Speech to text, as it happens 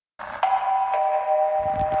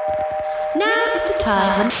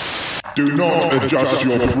time. Do not adjust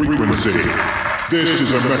your frequency. This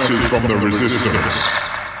is a message from the Resistance.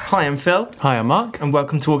 Hi, I'm Phil. Hi, I'm Mark. And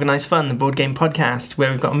welcome to Organised Fun, the board game podcast,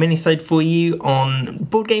 where we've got a mini-sode for you on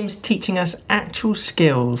board games teaching us actual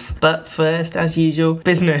skills. But first, as usual,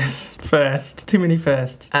 business first. Too many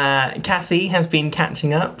firsts. Cassie has been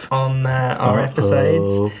catching up on our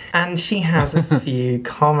episodes, and she has a few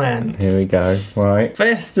comments. Here we go. Right.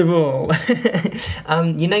 First of all,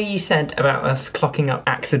 you said about us clocking up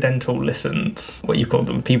accidental listens, what you call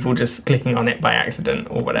them, people just clicking on it by accident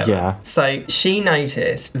or whatever. Yeah. So she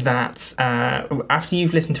noticed that after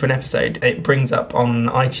you've listened to an episode, it brings up on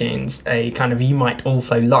iTunes a kind of you might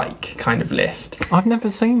also like kind of list. I've never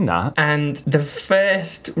seen that. And the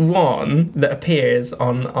first one that appears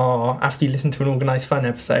on our After You Listen to an Organised Fun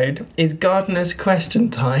episode is Gardener's Question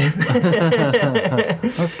Time.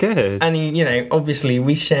 That's good. And, obviously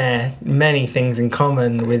we share many things in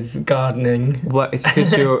common with gardening. Well, it's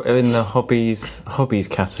because you're in the hobbies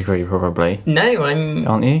category, probably. No, I'm...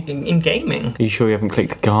 Aren't you? In gaming. Are you sure you haven't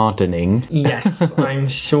clicked gardening? Yes, I'm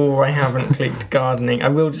sure I haven't clicked gardening. I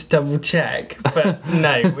will just double check. But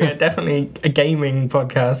no, we are definitely a gaming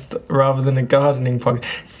podcast rather than a gardening podcast.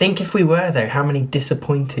 Think if we were, though, how many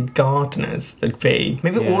disappointed gardeners there'd be.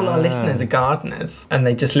 Maybe all our listeners are gardeners and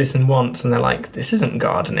they just listen once and they're like, this isn't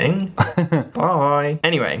gardening. Bye.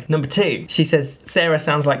 Anyway, number 2. She says, Sarah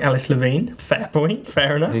sounds like Alice Levine. Fair point.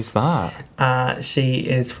 Fair enough. Who's that? She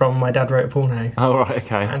is from My Dad Wrote a Porno. Oh, right,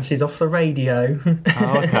 okay. And she's off the radio.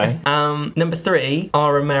 Oh, okay. Number 3,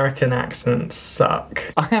 our American accents suck.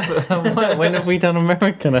 When have we done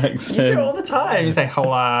American accents? You do it all the time. You say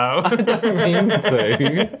hello. I don't mean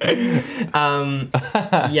to.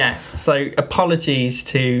 Yes. So apologies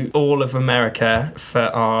to all of America for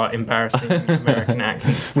our embarrassing American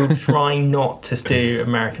accents. We'll try not to do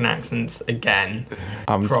American accents again.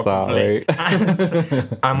 I'm probably. sorry.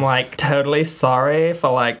 I'm totally sorry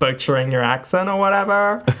for butchering your accent or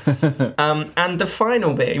whatever. And the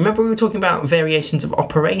final bit, remember we were talking about variations of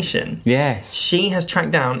operation? Yes. She has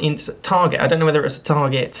tracked down into Target. I don't know whether it's a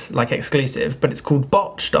Target exclusive, but it's called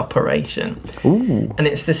Botched Operation. Ooh. And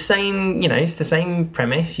it's the same, it's the same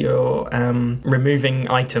premise. You're removing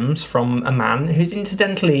items from a man who's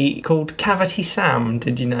incidentally called Cavity Sam.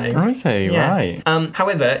 Did you know? I see. Yes. Right.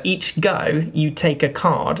 However, each go you take a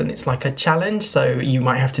card and it's like a challenge. So you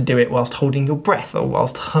might have to do it whilst holding your breath or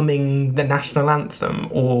whilst humming the national anthem,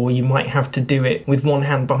 or you might have to do it with one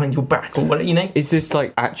hand behind your back or whatever, Is this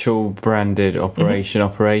actual branded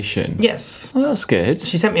operation? Yes. Oh, that's good.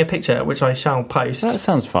 She sent me a picture, which I shall post. That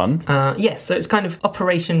sounds fun. Yes, so it's kind of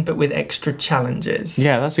operation, but with extra challenges.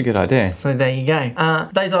 Yeah, that's a good idea. So there you go.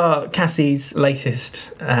 Those are Cassie's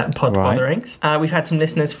latest pod botherings. We've had some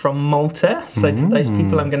listeners from Malta. So to those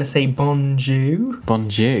people, I'm going to say bonjour.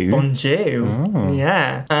 Bonjour. Bonjour. Oh.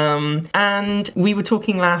 Yeah. And we were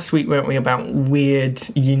talking last week, weren't we, about weird,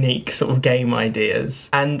 unique sort of game ideas.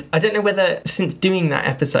 And I don't know whether since doing that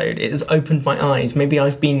episode, it has opened my eyes. Maybe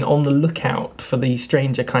I've been on the lookout for these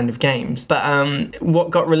stranger kind of games. But what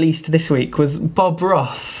got released this week was Bob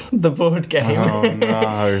Ross, the board game. Oh,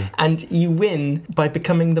 no. And you win by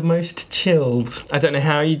becoming the most chilled. I don't know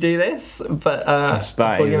how you do this, but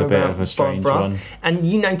that is a bit of a strange one. And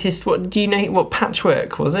you noticed what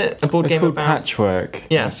Patchwork was it? A board it's game called about Patchwork.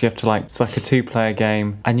 Yeah. So you have to it's like a 2-player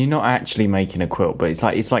game, and you're not actually making a quilt, but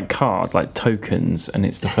it's like cards, like tokens, and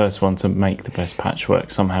it's the first one to make the best patchwork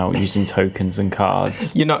somehow using tokens and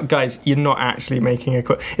cards. You're not actually making a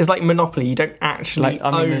quilt. It's like Monopoly. You don't actually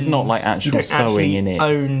there's not actual sewing in it.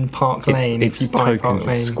 Own Park Lane. It's tokens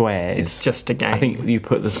and squares. It's just a game. I think you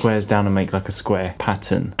put the squares down and make a square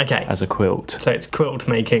pattern. Okay. As a quilt. So it's quilt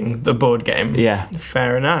making, the board game. Yeah.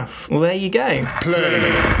 Fair enough. Well, there you go.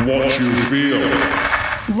 Play what you feel.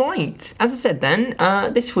 Right. As I said then,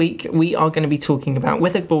 this week we are going to be talking about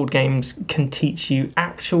whether board games can teach you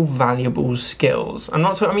actual valuable skills. I'm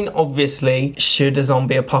not talking, obviously, should a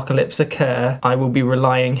zombie apocalypse occur, I will be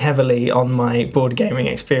relying heavily on my board gaming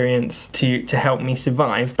experience to help me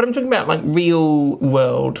survive. But I'm talking about real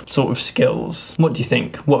world sort of skills. What do you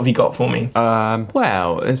think? What have you got for me?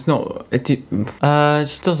 Well, it's not. It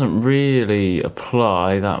just doesn't really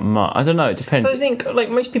apply that much. I don't know. It depends. I think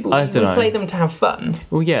most people will play them to have fun.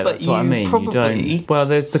 Well, yeah, But that's what I you mean. You probably don't. Well,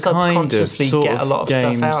 there's the kind of subconsciously sort get a of lot of stuff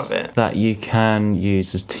games out of it. that you can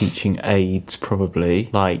use as teaching aids, probably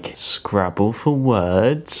like Scrabble for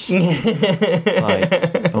words,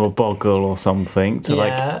 like or Boggle or something to Yeah.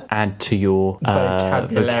 like add to your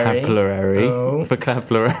Vocabulary. vocabulary. Oh.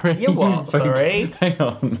 Vocabulary. Your what? Sorry. Hang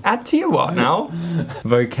on. Add to your what now?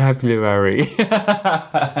 Vocabulary.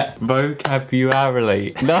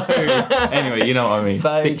 Vocabulary. No. Anyway, you know what I mean.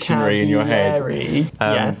 Dictionary in your head. Vocabulary.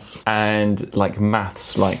 Yes. And like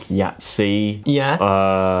maths, like Yahtzee. Yeah.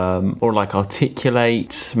 Or like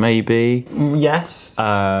articulate, maybe. Yes.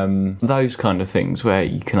 Those kind of things where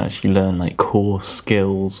you can actually learn like core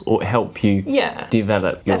skills or help you Yeah.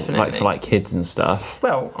 develop your, Definitely. like for like kids and stuff.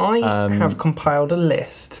 Well, I have compiled a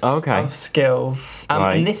list Okay. of skills,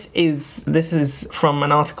 Right. and this is from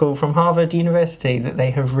an article from Harvard University that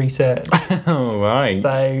they have researched. All right.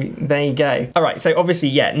 So there you go. All right. So obviously,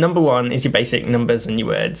 yeah. Number one is your basic numbers and your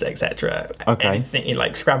words, etc. Okay. Anything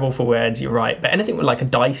like Scrabble for words, you're right. But anything with like a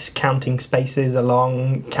dice, counting spaces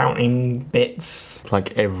along, counting bits.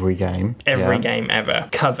 Like every game. Every Yeah. game ever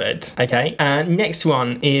covered. Okay. Next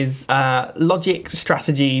one is logic,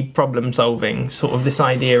 strategy, problem solving. Sort of this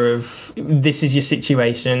idea of this is your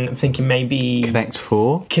situation. I'm thinking maybe Connect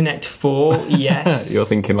 4. Connect 4. Yes. You're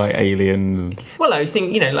thinking like aliens. Well, I was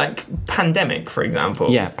thinking, like Pandemic, for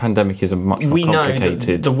example. Yeah, Pandemic is a much more We know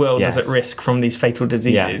complicated. that the world yes. is at risk from these fatal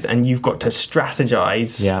diseases, and you've got to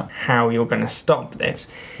strategize Yeah. how you're going to stop this.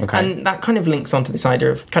 Okay. And that kind of links onto this idea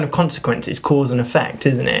of kind of consequences, cause and effect,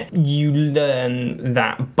 isn't it? You learn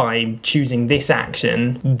that by choosing this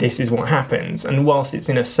action, this is what happens. And whilst it's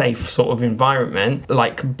in a safe sort of environment,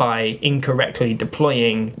 like by incorrectly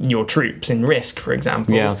deploying your troops in Risk, for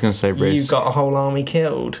example. Yeah, I was going to say Risk. You got a whole army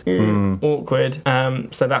killed. Awkward.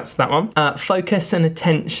 So that's that one. Focus and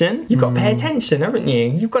attention. You've got to pay attention, haven't you?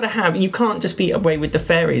 You've got to have. You can't just be away with the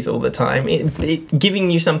fairies all the time. It giving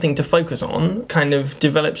you something to focus on kind of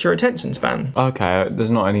develops your attention span. Okay,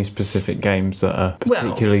 there's not any specific games that are Well-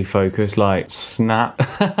 particularly focused, like Snap.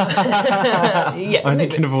 Yeah. I'm no,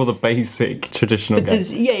 thinking of all the basic traditional games.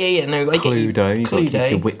 there's, yeah. No, I get you. Cluedo, you've got to keep Cluedo.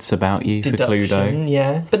 your wits about you for Cluedo. Deduction,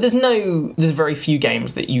 yeah. But there's very few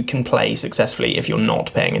games that you can play successfully if you're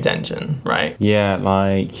not paying attention, right? Yeah,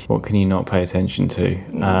 like, what can you not pay attention to?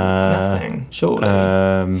 Nothing, surely.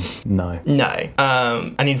 No. No.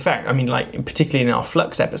 And in fact, I mean, like, particularly in our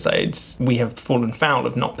Flux episodes, we have fallen foul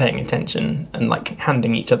of not paying attention and, like,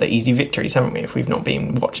 handing each other easy victories, haven't we, if we've not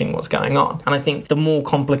been watching what's going on. And I think the more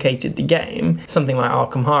complicated the game, something like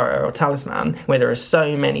Arkham Horror or Talisman, where there are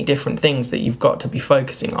so many different things that you've got to be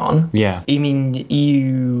focusing on, Yeah. I mean,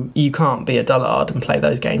 you can't be a dullard and play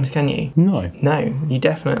those games, can you? No. No, you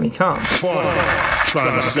definitely can't. Fire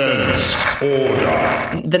transcends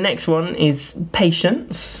order. The next one is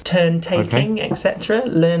patience, turn taking, etc.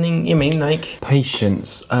 Learning, you mean, like,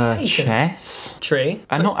 Patience. Patience. Chess. tree.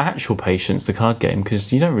 And not actual Patience, the card game,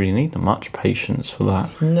 because you don't really need much patience for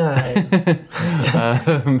that. No.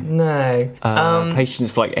 No.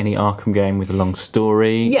 Patience for like any Arkham game with a long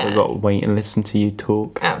story. Yeah. We've got to wait and listen to you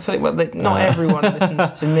talk. Absolutely. Well, not everyone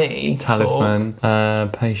listens to me. Talisman.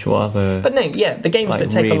 Patience. What other? But no, yeah, the games like that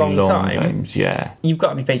take really a long time, games. Yeah. you've got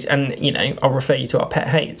to be patient. And, I'll refer you to our pet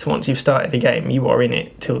hates. Once you've started a game, you are in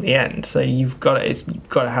it till the end. So you've got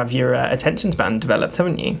to have your attention span developed,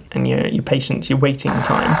 haven't you? And your patience, your waiting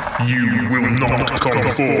time. You will not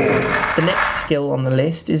conform. The next skill on the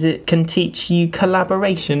list is it can teach you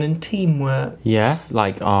collaboration and teamwork. Yeah,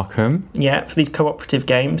 like Arkham. Yeah, for these cooperative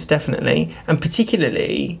games, definitely. And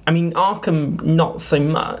particularly, I mean, Arkham, not so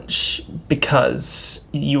much because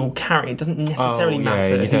your character, it doesn't necessarily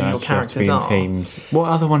matter you who don't your actually have to be characters in are. teams. What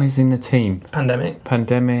other one is in a team?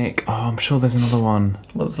 Pandemic, Oh, I'm sure there's another one.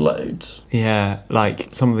 well, there's loads. Yeah, like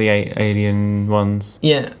some of the alien ones.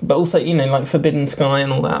 Yeah, but also, like Forbidden Sky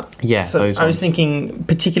and all that. Yeah, So those I was ones. thinking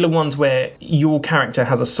particular ones where your character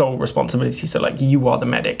has a sole responsibility. So, like, you are the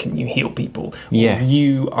medic and you heal people. Or Yes.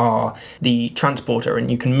 you are the transporter and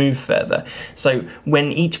you can move further. So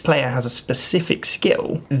when each player has a specific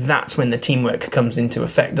skill, that's when the teamwork comes into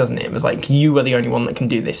effect, doesn't it? It was like, you are the only one that can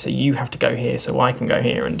do this, so you have to go here, so I can go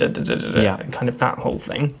here, and Yeah. and kind of that whole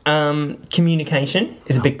thing. Communication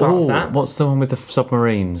is a big part of that. What's the one with the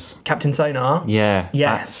submarines? Captain Sonar. Yeah.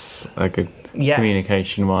 Yes. That's a good Yes.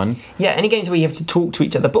 communication one. Yeah, any games where you have to talk to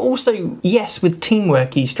each other, but also, yes, with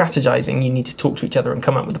teamworky strategizing, you need to talk to each other and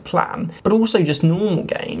come up with a plan. But also just normal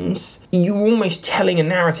games, you're almost telling a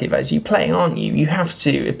narrative as you play, aren't you? You have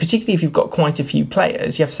to, particularly if you've got quite a few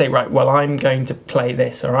players, you have to say, right, well, I'm going to play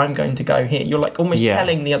this or I'm going to go here. You're like almost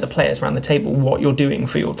telling the other players around the table what you're doing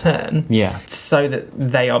for your turn. Yeah. So that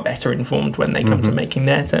they are better informed when they come to making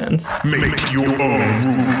their turns. Make your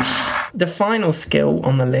own rules. The final skill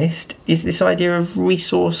on the list is this idea of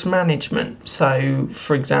resource management. So,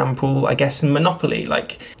 for example, I guess in Monopoly,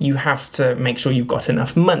 like you have to make sure you've got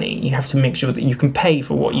enough money. You have to make sure that you can pay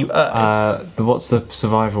for what you earn. What's the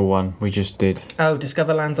survival one we just did? Oh,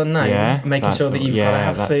 Discover Lands Unknown. Yeah, making sure that you've got to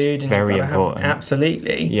have that's food. And very you've got to important.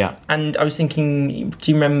 Absolutely. Yeah. And I was thinking,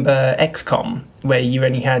 do you remember XCOM, where you were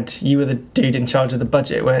the dude in charge of the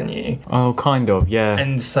budget, weren't you? Oh, kind of, yeah.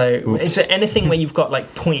 And so, Oops. is there anything where you've got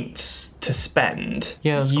like points to spend?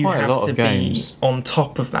 Yeah, there's you quite a have lot to of games. be on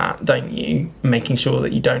top of that, don't you? Making sure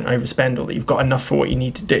that you don't overspend or that you've got enough for what you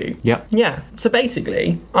need to do. Yep. Yeah. So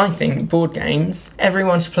basically, I think board games.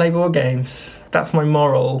 Everyone should play board games. That's my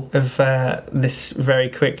moral of this very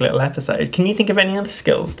quick little episode. Can you think of any other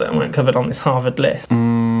skills that weren't covered on this Harvard list?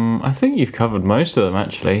 I think you've covered most of them,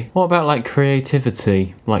 actually. What about, like,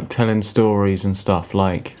 creativity? Like, telling stories and stuff,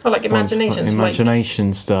 like... Oh, like imagination.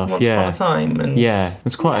 Imagination stuff, Once Upon a Time. And yeah,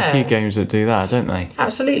 there's quite a few games that do that, don't they?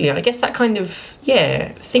 Absolutely. And I guess that kind of,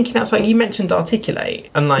 thinking outside. You mentioned articulate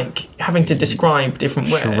and, like, having to describe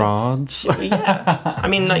different words. Charades. Yeah. I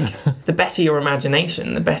mean, like, the better your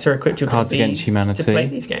imagination, the better equipped you're going Cards to be Against Humanity. to play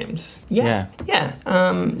these games. Yeah.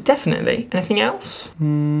 Definitely. Anything else?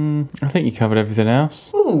 I think you covered everything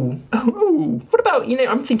else. Ooh. What about,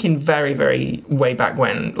 I'm thinking very, very way back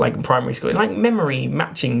when, like in primary school, like memory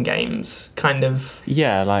matching games, kind of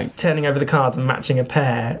Yeah, like... turning over the cards and matching a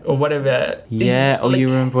pair or whatever. Yeah, Like, you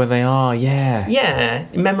remember where they are, yeah. Yeah,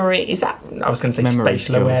 memory, is that, I was going to say Memory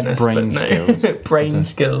spatial skills, awareness, brain but no. skills. Brain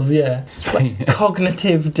skills, yeah. Like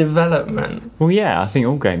cognitive development. Well, yeah, I think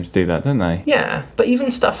all games do that, don't they? Yeah, but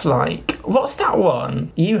even stuff like, what's that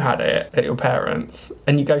one? You had it at your parents,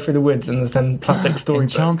 and you go through the woods and there's then plastic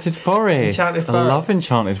storybooks. Enchanted Forest. Enchanted I love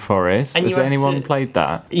Enchanted Forest. And Has you have anyone to- played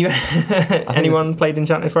that? Anyone played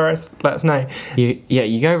Enchanted Forest? Let us know.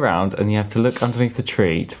 You go around and you have to look underneath the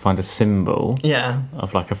tree to find a symbol Yeah.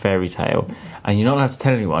 of like a fairy tale, and you're not allowed to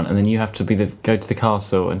tell anyone, and then you have to go to the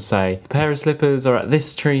castle and say, a pair of slippers are at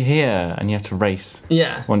this tree here, and you have to race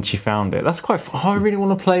Yeah. once you found it. That's quite fun. Oh, I really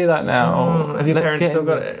want to play that now. Oh, have your Let's parents get still in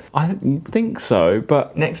got there. it? I think so,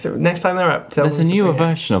 but Next time they're up, tell there's a them to newer bring it.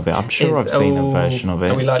 version of it. I'm sure I've seen a version of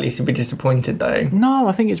Are we it. likely to be disappointed though? No,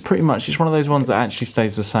 I think it's pretty much, it's one of those ones that actually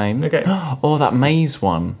stays the same. Okay. Oh, that maze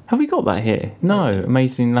one. Have we got that here? No,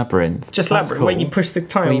 Amazing Labyrinth. Just That's Labyrinth, where cool. you push the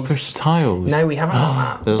tiles. Where you push the tiles. No, we haven't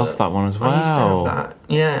got that. Love that one as well. I used to have that.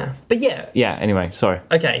 Yeah. But yeah. Yeah, anyway, sorry.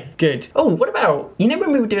 Okay, good. Oh, what about,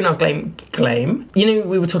 when we were doing our game,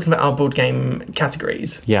 we were talking about our board game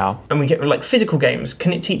categories. Yeah. And we get like physical games.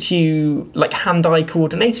 Can it teach you like hand-eye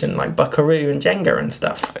coordination, like Buckaroo and Jenga and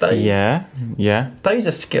stuff? Yeah. Those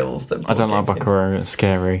are skills that I don't like board games Buckaroo, it's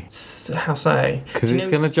scary. give. How so? Because Do it's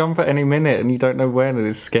you know going to jump at any minute and you don't know when, and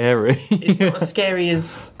it's scary. it's not as scary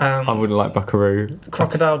as I wouldn't like Buckaroo.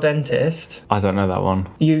 Crocodile Dentist. I don't know that one.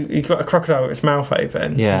 You've got a crocodile with its mouth open.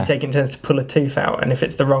 Yeah. You take it in turns to pull a tooth out, and if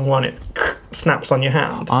it's the wrong one, it snaps on your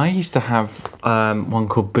hand. I used to have one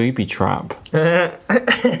called Booby Trap,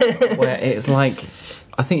 where it's like,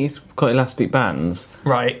 I think it's got elastic bands,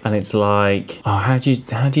 Right. and it's like, how do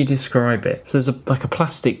you describe it? So there's a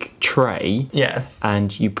plastic tray, Yes.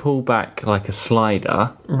 and you pull back like a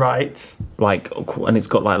slider, Right. and it's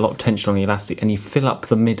got like a lot of tension on the elastic, and you fill up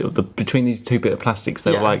the middle between these two bits of plastics.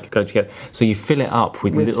 They Yeah. like go together, so you fill it up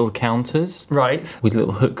with little counters. Right. With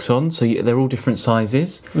little hooks on, so they're all different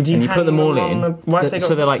sizes, Would you and you put hang them all them on in. the- why have they got-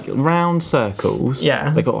 So they're like round circles. Yeah.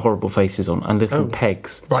 They got horrible faces on and little Oh.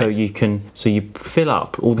 pegs. Right. So you fill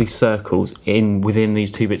up all these circles within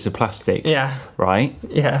these two bits of plastic. Yeah. Right.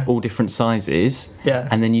 Yeah. All different sizes. Yeah.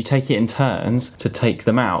 And then you take it in turns to take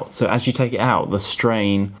them out. So as you take it out, the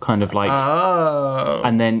strain kind of like. Oh.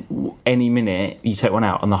 And then any minute you take one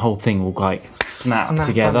out, and the whole thing will like snap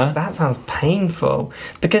together. on. That sounds painful.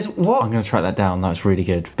 Because what? I'm going to track that down. That's really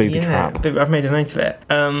good. Booby trap. I've made a note of it.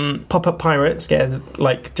 Pop-up pirate scares,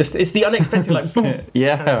 like, just, it's the unexpected, like, boom.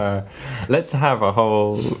 Yeah, let's have a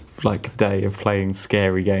whole like day of playing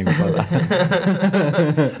scary games like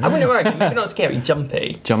that. I wouldn't worry, maybe not scary,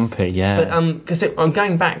 jumpy. Jumpy, yeah. But because I'm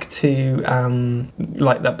going back to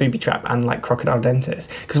like that booby trap and like crocodile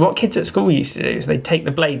dentist. Because what kids at school used to do is they'd take take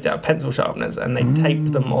the blades out of pencil sharpeners and they tape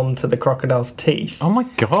them onto the crocodile's teeth. Oh my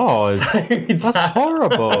god, that's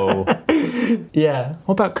horrible. Yeah.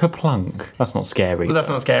 What about Kerplunk? That's not scary. Well, that's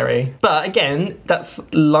not scary. But again, that's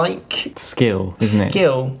like Skill, isn't it?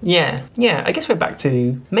 skill. Yeah. Yeah. I guess we're back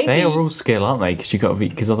to maybe. They are all skill, aren't they?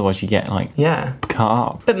 Because otherwise you get like Yeah. cut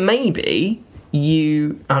up. But maybe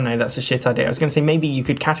oh no, that's a shit idea. I was going to say maybe you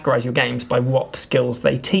could categorize your games by what skills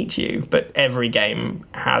they teach you, but every game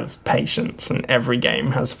has patience and every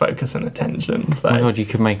game has focus and attention. So Oh my god, you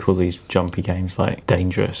could make all these jumpy games like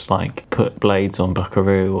dangerous, like put blades on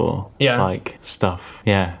Buckaroo or like stuff.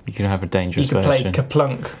 Yeah, you could have a you dangerous could play version.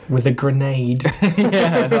 Kerplunk with a grenade.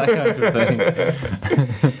 Yeah, that kind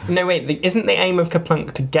of thing. No, wait, isn't the aim of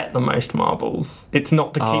Kerplunk to get the most marbles? It's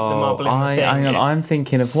not to keep the marble in the thing. I'm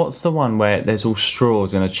thinking of what's the one where there's all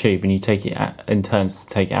straws in a tube and you take it out, in turns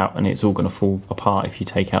to take it out, and it's all going to fall apart if you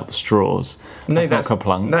take out the straws. No, that's not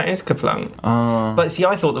Kerplunk. That is Kerplunk. But see,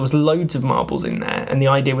 I thought there was loads of marbles in there, and the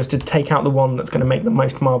idea was to take out the one that's going to make the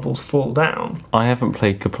most marbles fall down. I haven't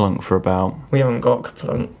played Kerplunk for about We haven't got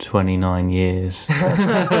Kerplunk. 29 years, so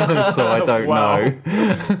I don't Wow. know.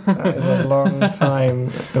 That is a long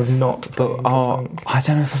time of not playing Kerplunk. I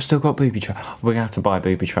don't know if I've still got Booby Trap. We're going to have to buy a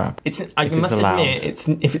Booby Trap. I if must it's allowed. admit,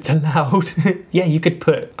 if it's allowed, yeah, you could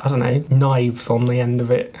put, I don't know, knives on the end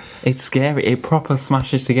of it. It's scary. It proper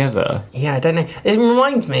smashes together. Yeah, I don't know. It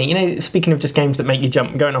reminds me, speaking of just games that make you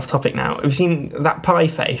jump, going off topic now, have you seen that Pie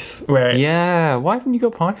Face? Yeah, why haven't you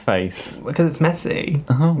got Pie Face? Because it's messy.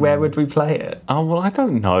 Oh. Where would we play it? Oh, well, I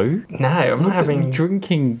don't know. No, I'm not having...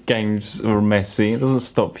 Drinking games are messy. It doesn't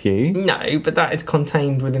stop you. No, but that is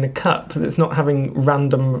contained within a cup. It's not having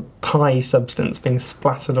random pie substance being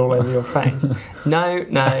splattered all over your face. No.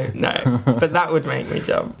 But that would make me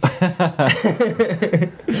jump.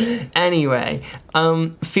 Anyway,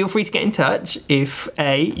 feel free to get in touch if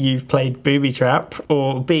A, you've played Booby Trap,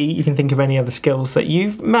 or B, you can think of any other skills that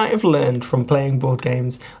you might have learned from playing board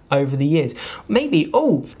games over the years. Maybe,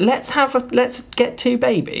 let's get 2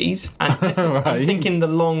 babies. And listen, Right. I'm thinking the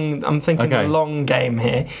long game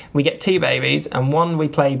here. We get 2 babies, and one we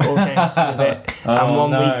play board games with it, and one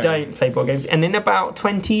we don't play board games. And in about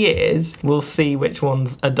 20 years, we'll see which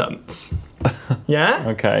one's a dunce. Yeah?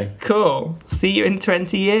 Okay. Cool. See you in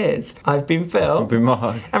 20 years. I've been Phil. I'll be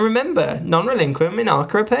Mark. And remember, non relinquum in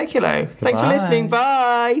arca operculo. Thanks for Goodbye. listening.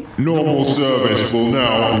 Bye. Normal service will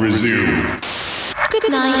now resume. Good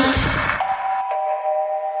night.